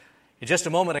In just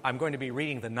a moment, I'm going to be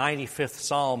reading the 95th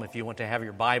Psalm. If you want to have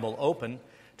your Bible open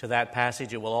to that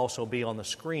passage, it will also be on the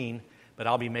screen, but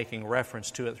I'll be making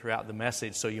reference to it throughout the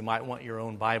message, so you might want your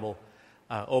own Bible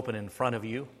open in front of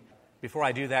you. Before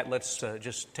I do that, let's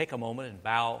just take a moment and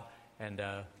bow and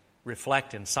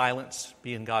reflect in silence,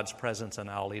 be in God's presence, and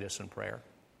I'll lead us in prayer.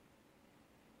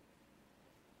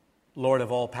 Lord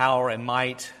of all power and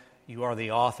might, you are the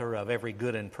author of every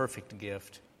good and perfect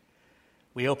gift.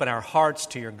 We open our hearts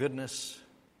to your goodness.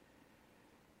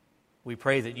 We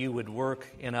pray that you would work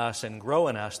in us and grow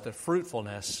in us the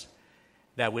fruitfulness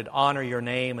that would honor your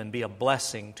name and be a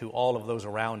blessing to all of those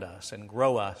around us and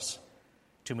grow us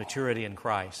to maturity in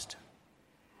Christ.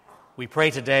 We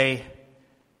pray today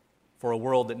for a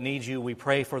world that needs you. We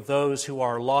pray for those who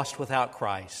are lost without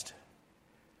Christ,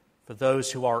 for those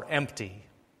who are empty,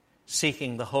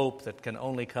 seeking the hope that can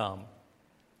only come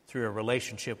through a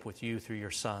relationship with you through your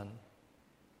Son.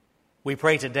 We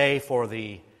pray today for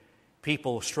the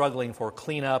people struggling for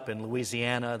cleanup in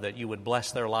Louisiana, that you would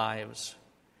bless their lives.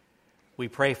 We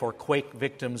pray for quake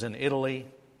victims in Italy.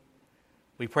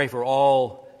 We pray for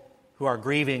all who are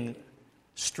grieving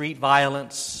street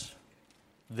violence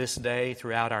this day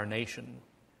throughout our nation.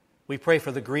 We pray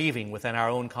for the grieving within our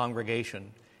own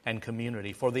congregation and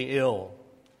community, for the ill,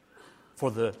 for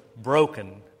the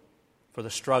broken, for the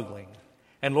struggling.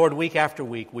 And Lord, week after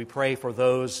week, we pray for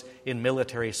those in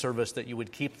military service that you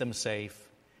would keep them safe.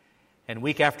 And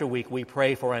week after week, we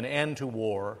pray for an end to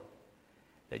war,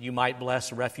 that you might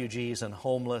bless refugees and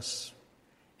homeless,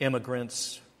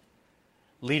 immigrants,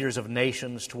 leaders of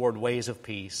nations toward ways of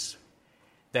peace,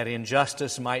 that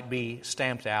injustice might be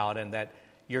stamped out and that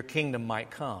your kingdom might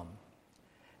come.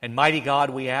 And mighty God,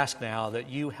 we ask now that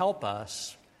you help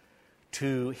us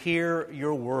to hear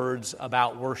your words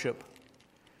about worship,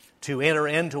 to enter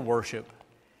into worship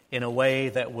in a way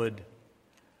that would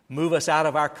move us out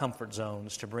of our comfort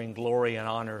zones to bring glory and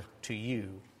honor to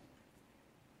you.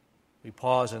 We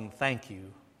pause and thank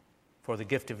you for the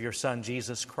gift of your Son,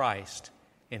 Jesus Christ,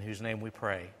 in whose name we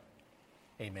pray.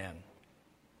 Amen.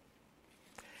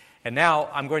 And now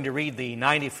I'm going to read the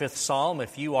 95th Psalm.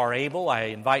 If you are able, I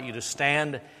invite you to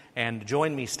stand and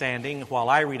join me standing while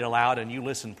I read aloud and you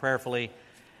listen prayerfully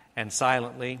and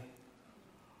silently.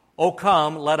 O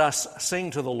come, let us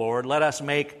sing to the Lord. Let us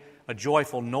make a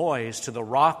joyful noise to the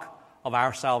rock of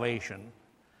our salvation.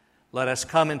 Let us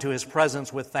come into his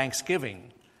presence with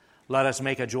thanksgiving. Let us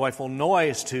make a joyful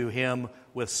noise to him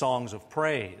with songs of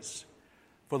praise.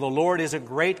 For the Lord is a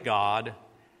great God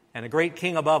and a great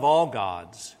King above all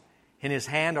gods. In his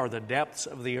hand are the depths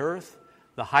of the earth.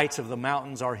 The heights of the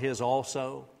mountains are his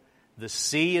also. The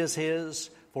sea is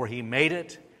his, for he made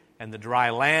it, and the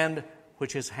dry land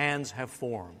which his hands have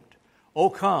formed. O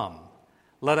come,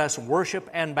 let us worship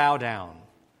and bow down.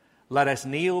 Let us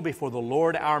kneel before the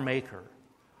Lord our Maker.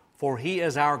 For he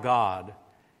is our God,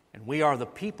 and we are the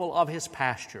people of his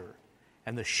pasture,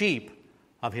 and the sheep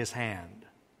of his hand.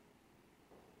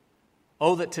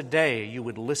 Oh, that today you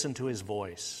would listen to his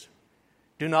voice.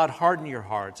 Do not harden your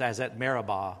hearts as at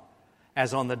Meribah,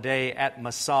 as on the day at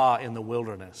Massah in the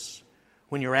wilderness,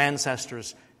 when your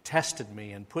ancestors tested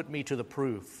me and put me to the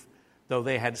proof, though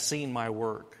they had seen my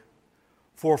work.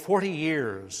 For 40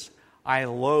 years I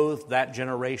loathed that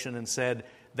generation and said,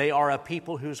 they are a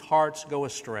people whose hearts go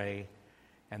astray,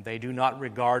 and they do not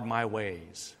regard my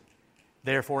ways.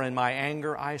 Therefore in my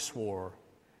anger I swore,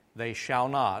 they shall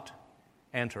not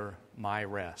enter my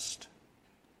rest.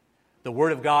 The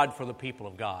word of God for the people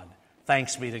of God.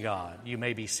 Thanks be to God. You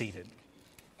may be seated.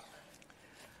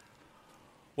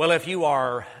 Well, if you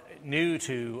are new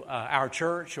to our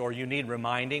church or you need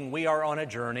reminding, we are on a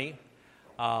journey.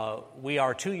 We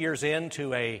are 2 years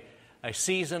into a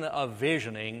season of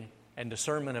visioning and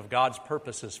discernment of God's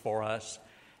purposes for us.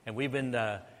 And we've been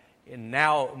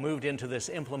now moved into this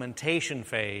implementation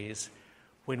phase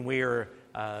when we're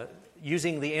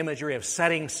using the imagery of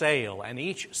setting sail. And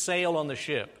each sail on the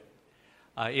ship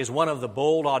is one of the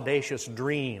bold, audacious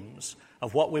dreams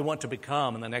of what we want to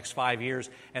become in the next 5 years.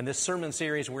 And this sermon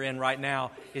series we're in right now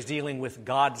is dealing with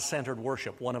God-centered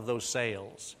worship, one of those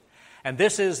sails. And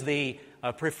this is the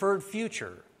preferred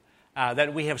future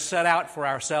that we have set out for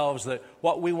ourselves, that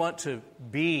what we want to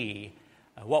be,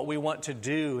 what we want to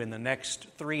do in the next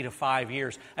 3 to 5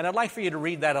 years. And I'd like for you to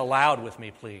read that aloud with me,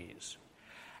 please.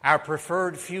 Our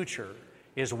preferred future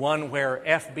is one where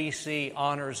FBC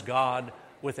honors God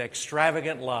with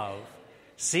extravagant love,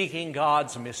 seeking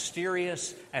God's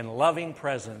mysterious and loving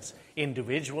presence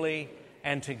individually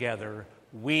and together.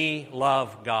 We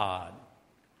love God.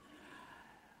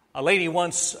 A lady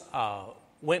once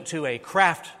went to a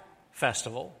craft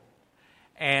festival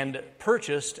and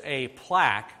purchased a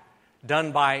plaque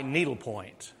done by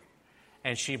needlepoint.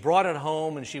 And she brought it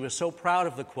home, and she was so proud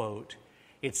of the quote.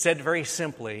 It said very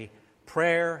simply,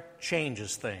 "Prayer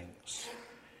changes things."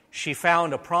 She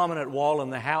found a prominent wall in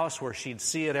the house where she'd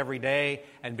see it every day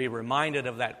and be reminded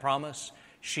of that promise.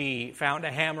 She found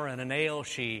a hammer and a nail.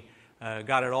 She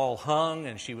got it all hung,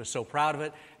 and she was so proud of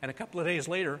it. And a couple of days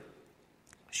later,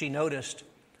 she noticed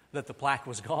that the plaque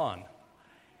was gone.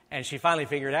 And she finally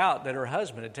figured out that her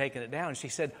husband had taken it down. She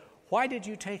said, "Why did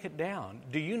you take it down?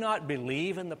 Do you not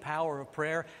believe in the power of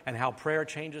prayer and how prayer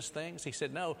changes things?" He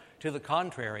said, "No, to the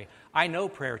contrary. I know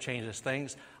prayer changes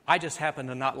things. I just happen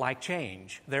to not like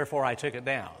change. Therefore, I took it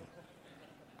down."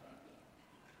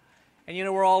 And you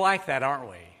know, we're all like that, aren't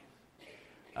we?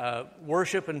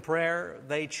 Worship and prayer,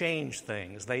 they change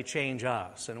things. They change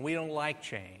us. And we don't like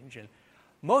change. And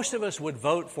most of us would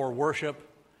vote for worship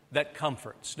that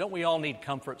comforts. Don't we all need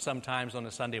comfort sometimes on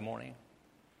a Sunday morning?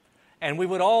 And we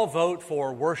would all vote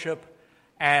for worship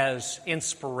as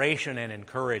inspiration and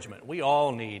encouragement. We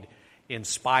all need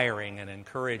inspiring and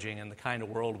encouraging in the kind of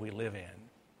world we live in.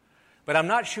 But I'm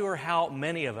not sure how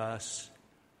many of us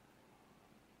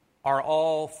are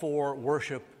all for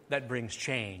worship that brings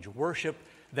change, worship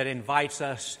that invites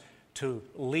us to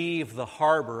leave the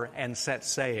harbor and set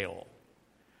sail,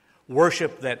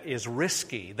 worship that is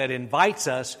risky, that invites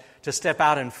us to step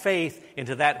out in faith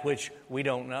into that which we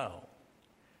don't know.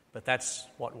 But that's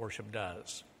what worship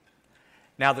does.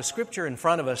 Now, the scripture in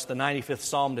front of us, the 95th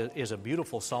Psalm, is a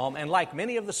beautiful psalm. And like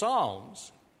many of the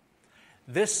Psalms,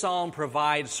 this psalm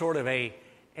provides sort of a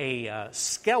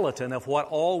skeleton of what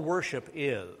all worship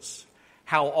is,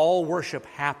 how all worship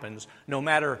happens. No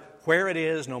matter where it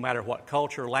is, no matter what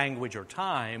culture, language, or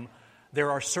time,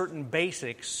 there are certain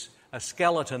basics, a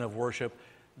skeleton of worship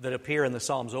that appear in the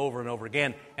Psalms over and over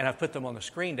again. And I've put them on the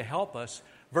screen to help us.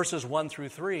 Verses 1 through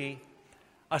 3,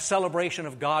 a celebration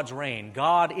of God's reign.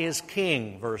 God is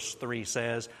king, verse 3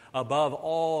 says, above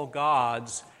all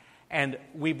gods. And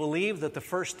we believe that the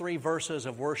first 3 verses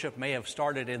of worship may have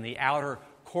started in the outer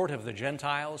court of the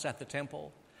Gentiles at the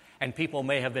temple. And people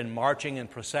may have been marching in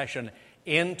procession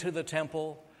into the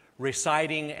temple,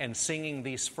 reciting and singing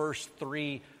these first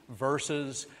 3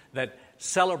 verses that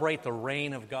celebrate the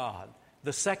reign of God.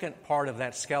 The second part of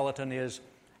that skeleton is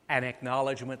an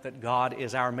acknowledgement that God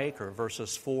is our maker,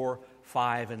 verses 4,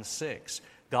 5, and 6.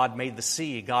 God made the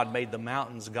sea, God made the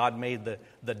mountains, God made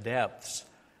the depths.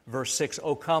 Verse 6,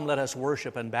 "O come, let us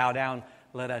worship and bow down,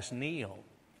 let us kneel."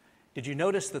 Did you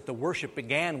notice that the worship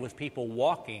began with people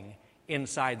walking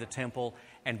inside the temple,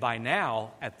 and by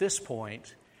now, at this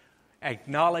point,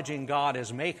 acknowledging God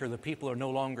as maker, the people are no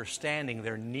longer standing,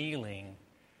 they're kneeling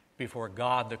before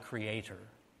God the Creator.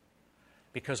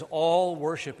 Because all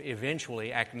worship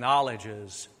eventually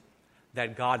acknowledges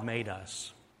that God made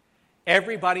us.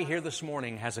 Everybody here this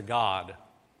morning has a God.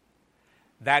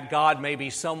 That God may be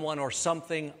someone or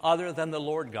something other than the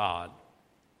Lord God.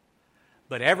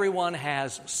 But everyone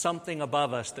has something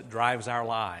above us that drives our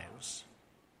lives.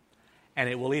 And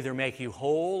it will either make you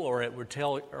whole or it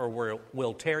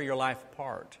will tear your life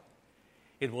apart.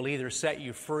 It will either set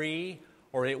you free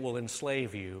or it will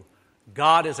enslave you.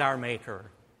 God is our maker,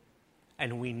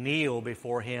 and we kneel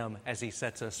before Him as He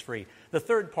sets us free. The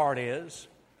third part is,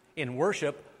 in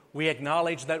worship, we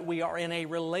acknowledge that we are in a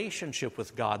relationship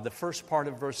with God. The first part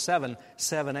of verse 7,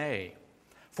 7a.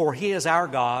 "For He is our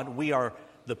God, we are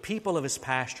the people of His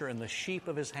pasture and the sheep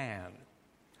of His hand."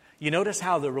 You notice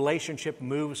how the relationship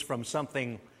moves from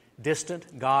something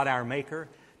distant, God our maker,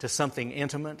 to something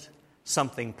intimate,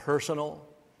 something personal,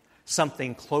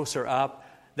 something closer up,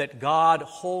 that God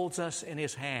holds us in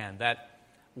His hand, that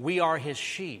we are His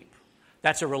sheep.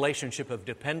 That's a relationship of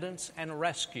dependence and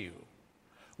rescue.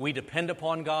 We depend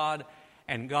upon God,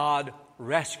 and God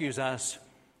rescues us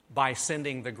by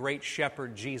sending the great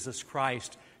shepherd, Jesus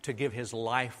Christ, to give His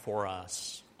life for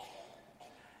us.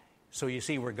 So you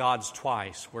see, we're God's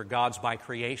twice. We're God's by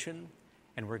creation,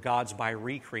 and we're God's by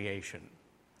recreation.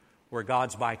 We're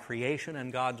God's by creation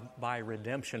and God's by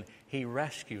redemption. He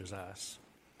rescues us.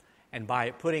 And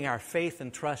by putting our faith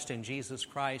and trust in Jesus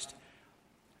Christ,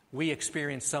 we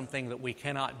experience something that we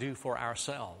cannot do for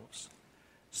ourselves,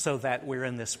 so that we're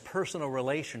in this personal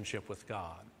relationship with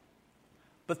God.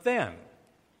 But then,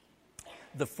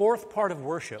 the fourth part of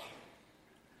worship,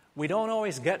 we don't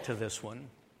always get to this one,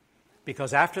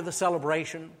 because after the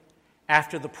celebration,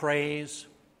 after the praise,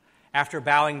 after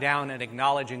bowing down and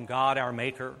acknowledging God our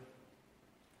Maker,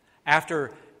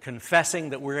 after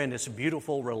confessing that we're in this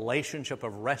beautiful relationship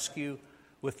of rescue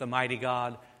with the mighty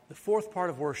God, the fourth part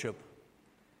of worship,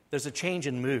 there's a change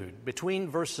in mood. Between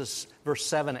verse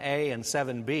 7a and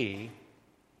 7b,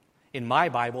 in my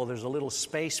Bible, there's a little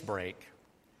space break.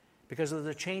 Because there's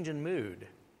a change in mood.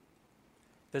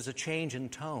 There's a change in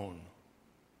tone.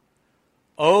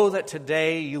 Oh, that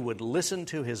today you would listen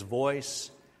to his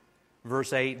voice.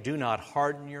 Verse 8, do not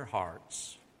harden your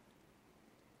hearts.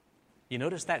 You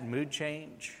notice that mood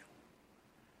change?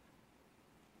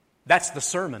 That's the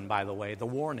sermon, by the way, the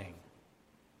warning.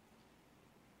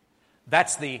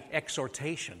 That's the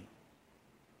exhortation.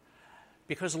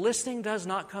 Because listening does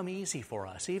not come easy for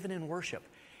us, even in worship.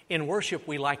 In worship,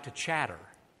 we like to chatter.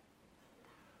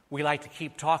 We like to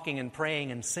keep talking and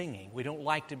praying and singing. We don't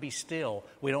like to be still.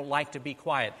 We don't like to be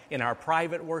quiet in our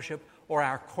private worship or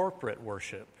our corporate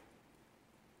worship.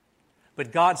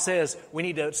 But God says we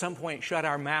need to at some point shut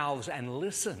our mouths and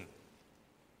listen.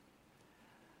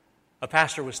 A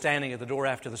pastor was standing at the door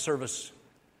after the service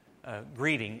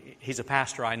greeting. He's a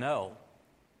pastor I know.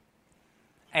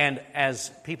 And as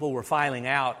people were filing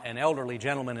out, an elderly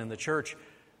gentleman in the church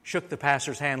shook the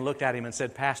pastor's hand, looked at him and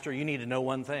said, "Pastor, you need to know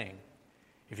one thing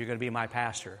if you're going to be my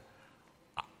pastor.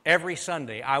 Every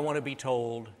Sunday I want to be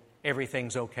told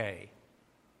everything's okay.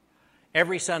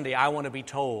 Every Sunday I want to be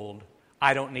told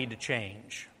I don't need to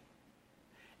change.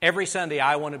 Every Sunday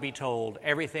I want to be told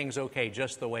everything's okay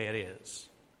just the way it is."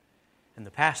 And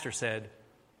the pastor said,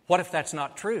 "What if that's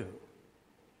not true?"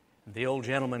 And the old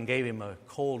gentleman gave him a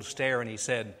cold stare and he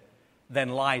said, "Then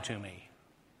lie to me."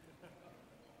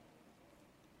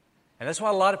 And that's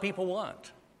what a lot of people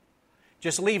want.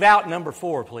 Just leave out number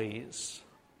 4, please.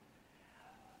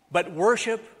 But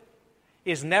worship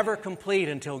is never complete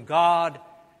until God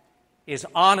is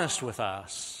honest with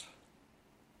us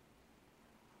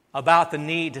about the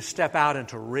need to step out and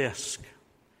to risk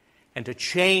and to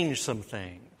change some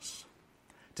things,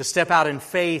 to step out in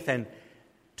faith and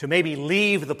to maybe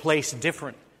leave the place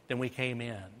different than we came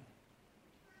in.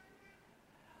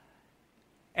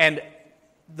 And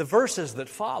the verses that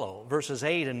follow, verses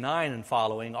 8 and 9 and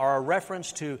following, are a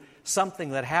reference to something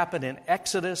that happened in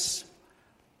Exodus,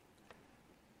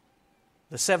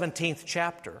 the 17th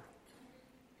chapter.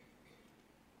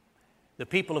 The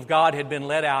people of God had been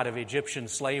led out of Egyptian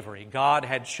slavery. God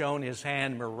had shown his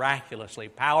hand miraculously,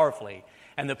 powerfully,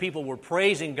 and the people were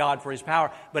praising God for his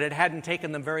power, but it hadn't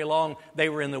taken them very long. They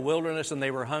were in the wilderness and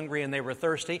they were hungry and they were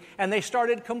thirsty, and they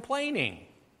started complaining.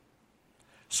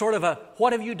 Sort of a,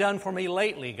 "what have you done for me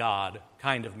lately, God?"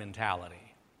 kind of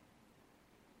mentality.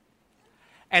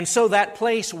 And so that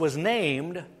place was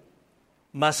named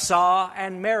Massah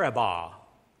and Meribah.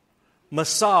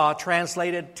 Massah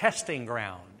translated testing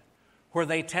ground, where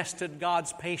they tested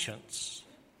God's patience.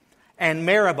 And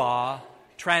Meribah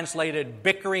translated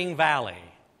bickering valley,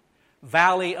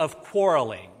 valley of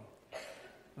quarreling,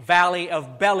 valley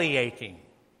of belly aching,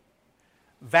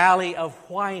 valley of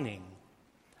whining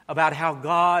about how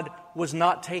God was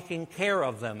not taking care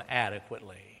of them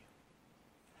adequately.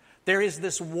 There is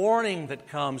this warning that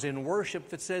comes in worship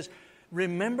that says,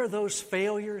 remember those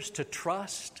failures to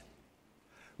trust?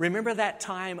 Remember that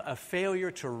time of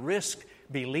failure to risk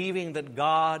believing that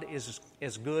God is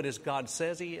as good as God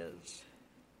says he is?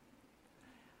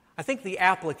 I think the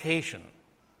application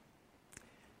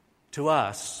to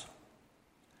us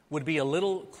would be a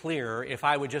little clearer if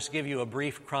I would just give you a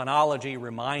brief chronology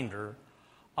reminder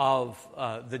of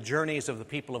the journeys of the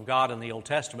people of God in the Old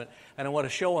Testament. And I want to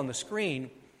show on the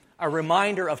screen a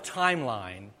reminder of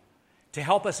timeline to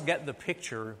help us get the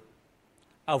picture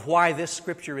of why this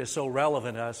scripture is so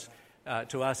relevant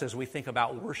to us as we think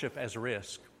about worship as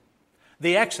risk.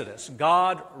 The Exodus,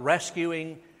 God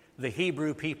rescuing the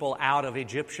Hebrew people out of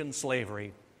Egyptian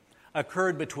slavery,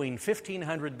 occurred between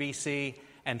 1500 BC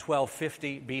and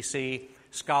 1250 BC.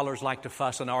 Scholars like to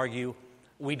fuss and argue.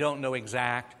 We don't know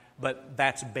exact, but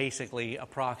that's basically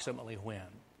approximately when.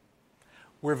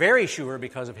 We're very sure,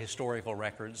 because of historical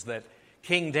records, that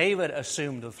King David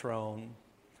assumed the throne.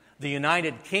 The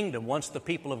United Kingdom, once the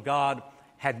people of God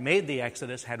had made the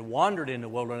Exodus, had wandered in the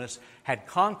wilderness, had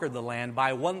conquered the land,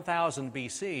 by 1000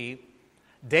 BC,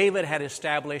 David had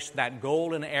established that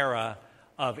golden era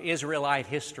of Israelite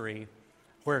history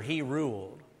where he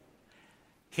ruled.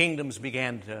 Kings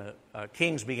began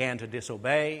to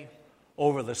disobey.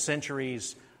 Over the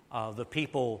centuries, the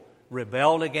people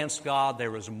rebelled against God. There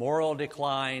was moral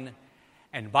decline.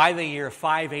 And by the year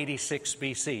 586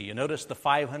 BC, you notice the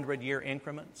 500-year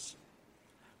increments?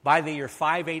 By the year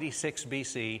 586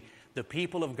 BC, the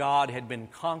people of God had been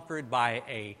conquered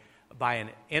by an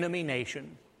enemy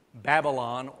nation,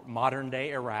 Babylon,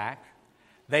 modern-day Iraq.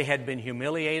 They had been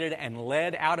humiliated and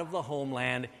led out of the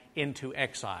homeland into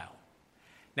exile.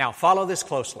 Now, follow this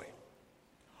closely.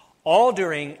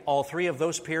 During all three of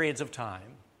those periods of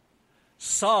time,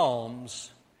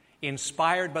 psalms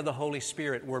inspired by the Holy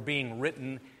Spirit were being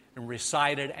written and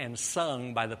recited and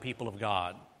sung by the people of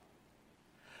God.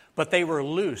 but they were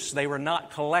loose. They were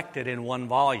not collected in one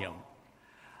volume.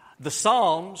 The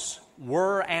Psalms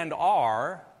were and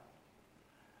are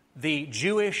the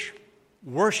Jewish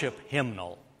worship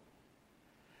hymnal.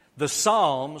 The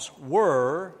Psalms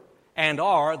were and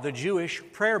are the Jewish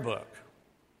prayer book.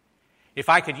 If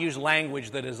I could use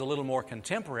language that is a little more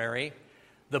contemporary,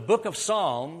 the book of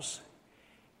Psalms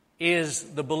is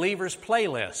the believer's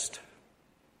playlist,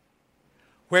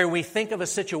 where we think of a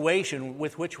situation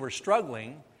with which we're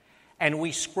struggling, and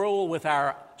we scroll with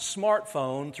our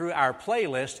smartphone through our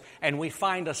playlist, and we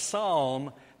find a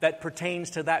psalm that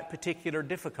pertains to that particular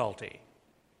difficulty.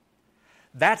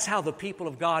 That's how the people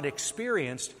of God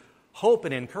experienced hope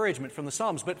and encouragement from the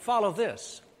Psalms. But follow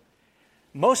this.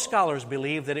 Most scholars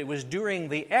believe that it was during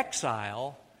the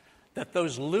exile that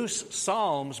those loose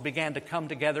psalms began to come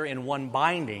together in one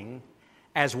binding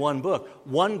as one book.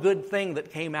 One good thing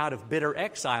that came out of bitter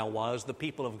exile was the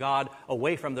people of God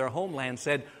away from their homeland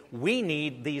said, we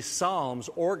need these psalms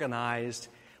organized.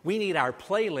 We need our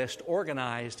playlist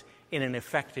organized in an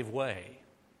effective way.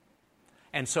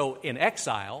 And so in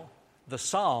exile, the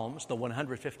Psalms, the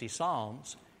 150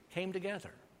 Psalms, came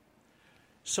together.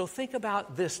 So think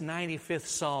about this 95th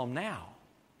Psalm now.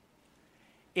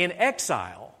 In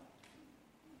exile,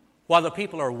 while the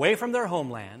people are away from their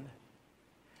homeland,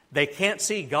 they can't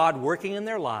see God working in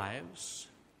their lives,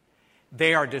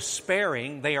 they are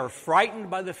despairing, they are frightened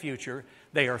by the future,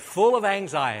 they are full of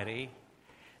anxiety,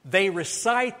 they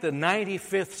recite the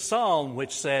 95th Psalm,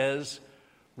 which says,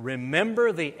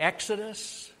 remember the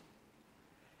Exodus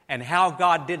and how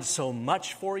God did so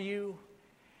much for you,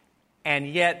 and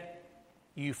yet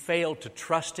you failed to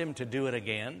trust Him to do it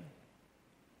again.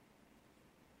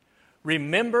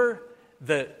 Remember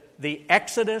the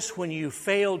Exodus when you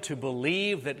failed to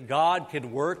believe that God could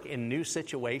work in new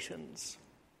situations.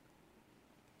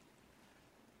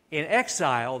 In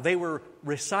exile, they were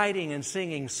reciting and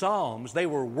singing psalms. They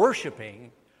were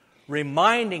worshiping,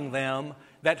 reminding them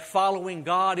that following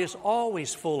God is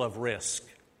always full of risk.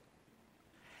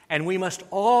 And we must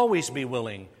always be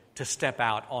willing to step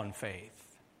out on faith.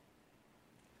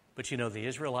 But you know, the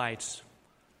Israelites,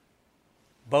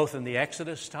 both in the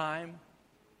Exodus time,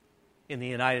 in the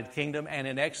United Kingdom, and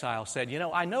in exile, said, you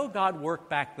know, I know God worked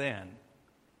back then,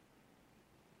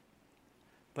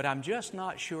 but I'm just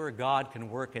not sure God can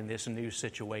work in this new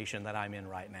situation that I'm in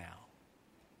right now.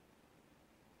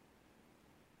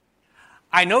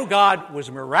 I know God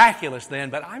was miraculous then,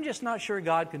 but I'm just not sure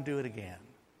God can do it again.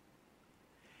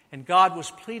 And God was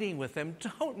pleading with them,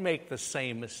 don't make the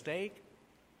same mistake.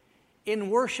 In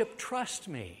worship, trust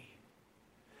me.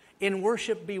 In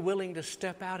worship, be willing to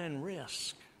step out and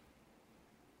risk.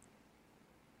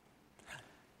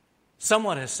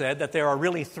 Someone has said that there are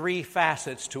really three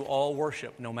facets to all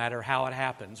worship, no matter how it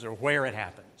happens or where it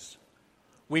happens.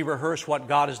 We rehearse what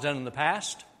God has done in the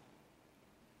past.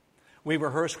 We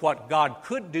rehearse what God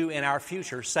could do in our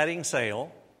future, setting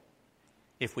sail,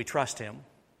 if we trust Him.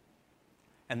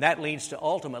 And that leads to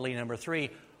ultimately, number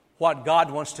three, what God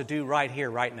wants to do right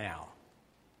here, right now.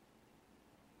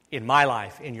 In my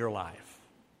life, in your life.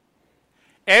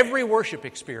 Every worship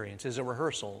experience is a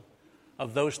rehearsal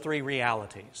of those three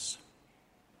realities.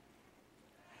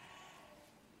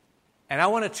 And I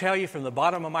want to tell you from the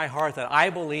bottom of my heart that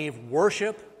I believe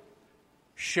worship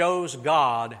shows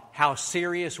God how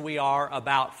serious we are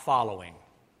about following.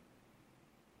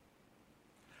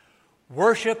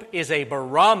 Worship is a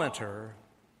barometer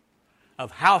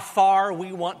of how far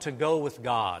we want to go with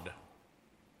God.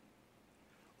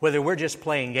 Whether we're just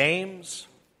playing games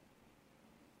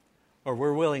or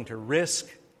we're willing to risk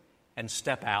and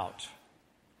step out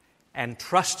and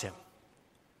trust Him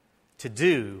to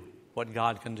do what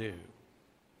God can do.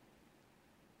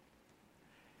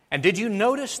 And did you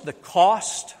notice the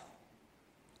cost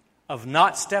of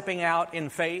not stepping out in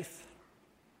faith?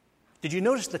 Did you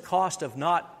notice the cost of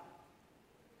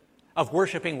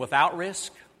worshiping without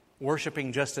risk,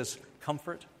 worshiping just as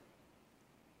comfort?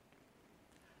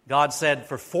 God said,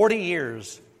 for 40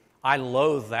 years, I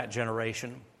loathed that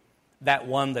generation, that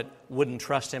one that wouldn't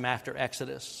trust Him after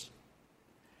Exodus.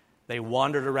 They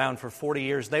wandered around for 40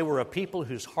 years. They were a people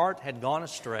whose heart had gone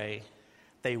astray.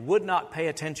 They would not pay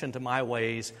attention to my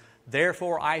ways.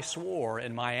 Therefore, I swore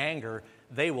in my anger,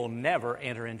 they will never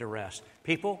enter into rest.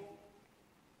 People,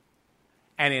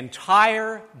 an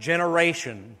entire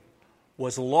generation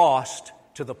was lost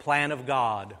to the plan of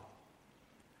God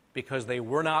because they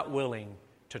were not willing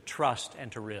to trust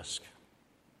and to risk.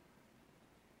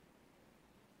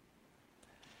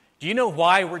 Do you know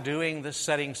why we're doing this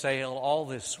setting sail, all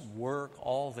this work,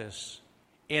 all this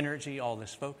energy, all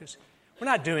this focus? We're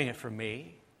not doing it for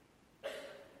me.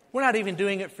 We're not even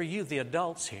doing it for you, the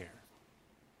adults here.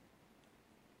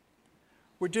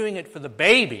 We're doing it for the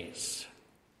babies.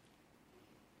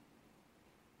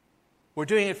 We're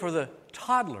doing it for the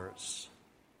toddlers.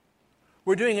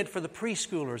 We're doing it for the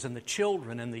preschoolers and the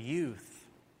children and the youth.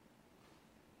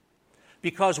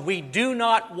 Because we do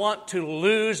not want to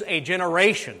lose a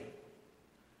generation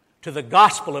to the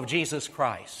gospel of Jesus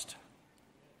Christ.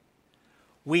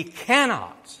 We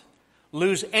cannot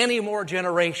lose any more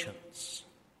generations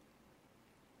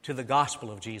to the gospel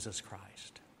of Jesus Christ.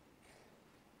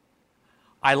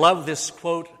 I love this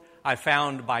quote I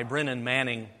found by Brennan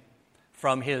Manning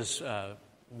from his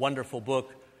wonderful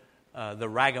book, The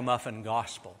Ragamuffin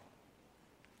Gospel.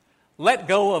 Let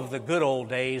go of the good old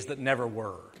days that never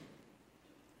were.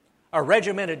 A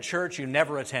regimented church you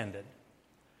never attended.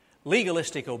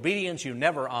 Legalistic obedience you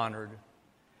never honored.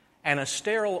 And a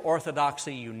sterile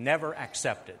orthodoxy you never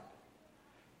accepted.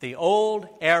 The old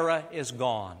era is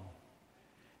gone.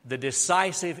 The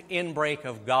decisive inbreak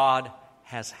of God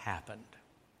has happened.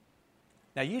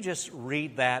 Now you just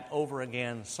read that over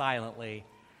again silently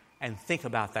and think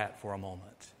about that for a moment.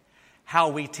 How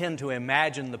we tend to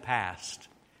imagine the past,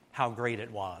 how great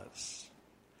it was.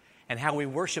 And how we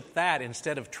worship that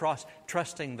instead of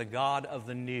trusting the God of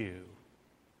the new.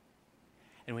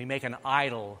 And we make an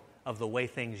idol of the way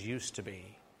things used to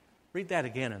be. Read that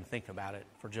again and think about it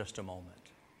for just a moment.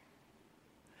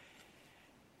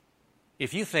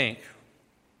 If you think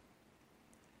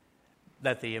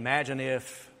that the imagine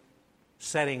if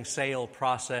setting sail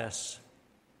process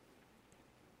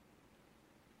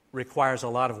requires a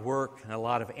lot of work and a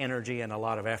lot of energy and a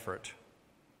lot of effort,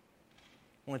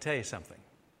 I want to tell you something.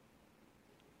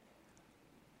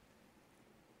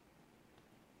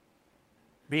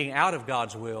 Being out of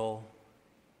God's will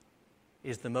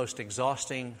is the most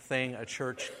exhausting thing a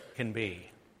church can be.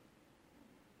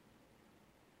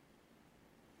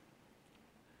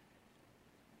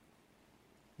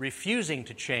 Refusing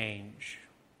to change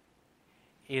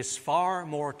is far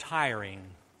more tiring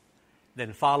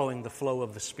than following the flow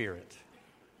of the Spirit.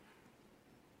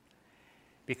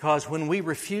 Because when we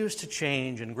refuse to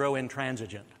change and grow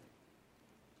intransigent,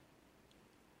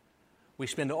 we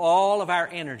spend all of our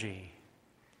energy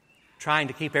trying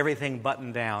to keep everything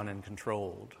buttoned down and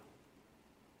controlled.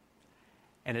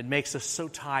 And it makes us so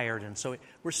tired and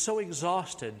we're so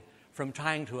exhausted from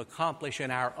trying to accomplish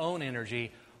in our own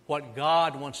energy what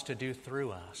God wants to do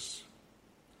through us.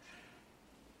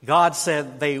 God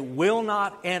said, they will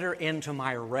not enter into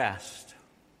my rest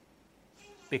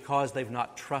because they've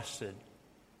not trusted,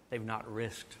 they've not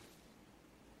risked.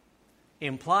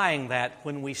 Implying that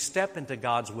when we step into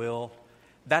God's will,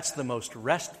 that's the most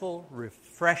restful,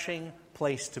 refreshing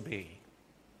place to be.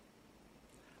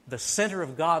 The center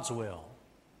of God's will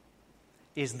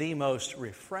is the most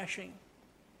refreshing,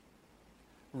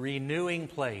 renewing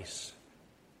place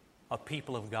a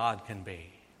people of God can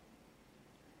be.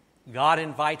 God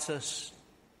invites us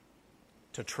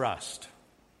to trust.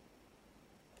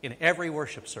 In every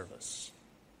worship service,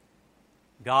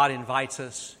 God invites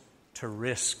us to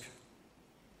risk.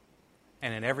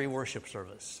 And in every worship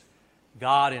service,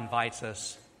 God invites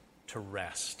us to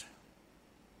rest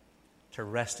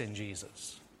in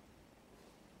Jesus.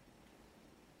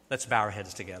 Let's bow our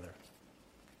heads together.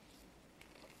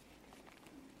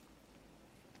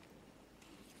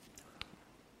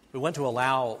 We want to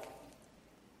allow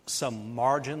some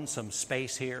margin, some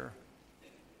space here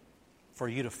for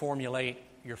you to formulate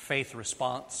your faith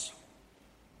response.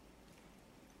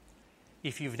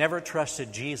 If you've never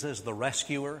trusted Jesus, the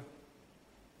rescuer,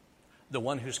 the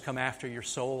one who's come after your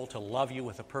soul to love you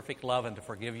with a perfect love and to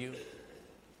forgive you,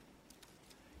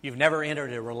 you've never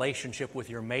entered a relationship with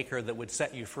your Maker that would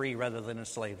set you free rather than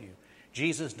enslave you.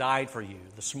 Jesus died for you.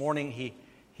 This morning,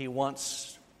 He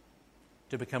wants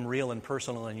to become real and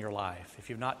personal in your life. If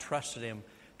you've not trusted Him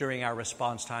during our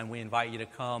response time, we invite you to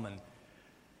come and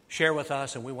share with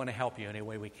us, and we want to help you any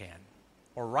way we can.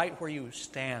 Or right where you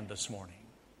stand this morning,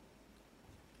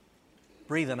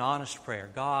 breathe an honest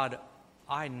prayer. God,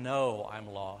 I know I'm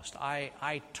lost.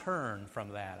 I turn from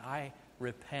that. I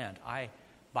repent. I,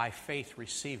 by faith,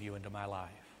 receive you into my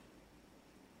life.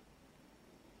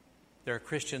 There are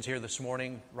Christians here this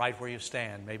morning, right where you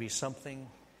stand. Maybe something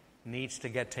needs to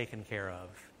get taken care of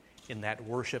in that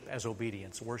worship as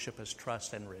obedience, worship as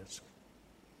trust and risk.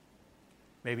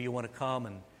 Maybe you want to come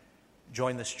and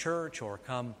join this church or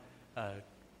come to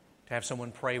have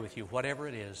someone pray with you. Whatever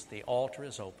it is, the altar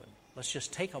is open. Let's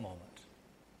just take a moment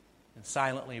and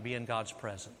silently be in God's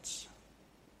presence.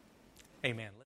 Amen.